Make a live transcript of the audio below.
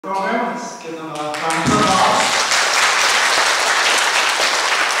program. Let's give them a round of applause.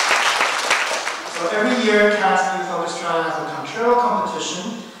 So every year, CATS Youth Orchestra has a concerto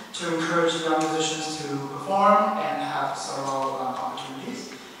competition to encourage young musicians to perform and have solo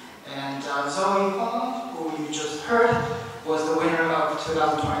opportunities. And Zoe Fong, who you just heard, was the winner of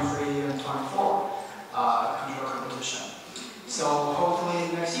 2023 and 24 concerto competition. So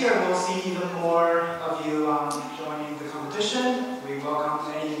hopefully next year we'll see even more of you joining the competition. We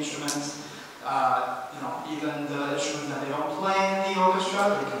welcome any instruments, even the instruments that they don't play in the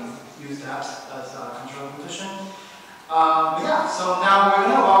orchestra, they can use that as a control competition. So now we're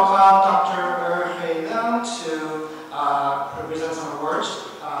going to welcome Dr. Erhui Liang to present some words.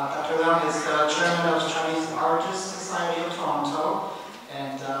 Dr. Liang is the chairman of the Chinese Artists Society of Toronto,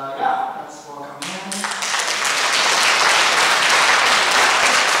 and let's welcome him.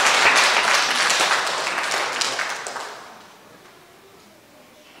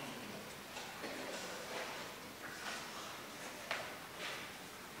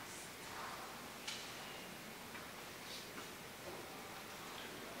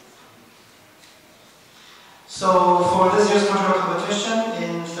 So for this year's concerto competition,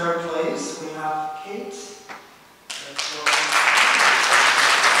 in third place we have Kate.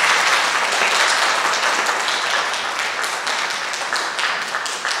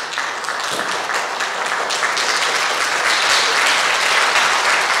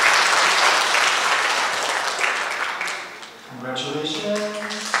 Congratulations.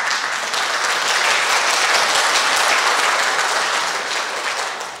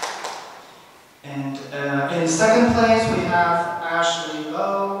 And in second place, we have Ashley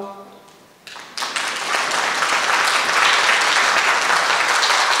Lowe.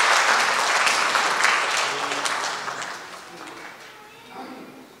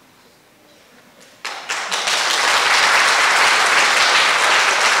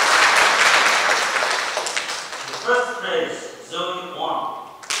 First place, Zoe Wang.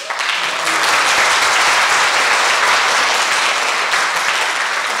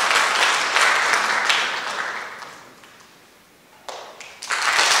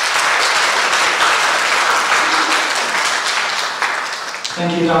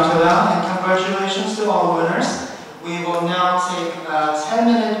 Thank you, Dr. Liang, and congratulations to all winners. We will now take a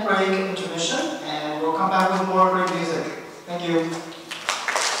 10-minute break intermission, and we'll come back with more great music. Thank you.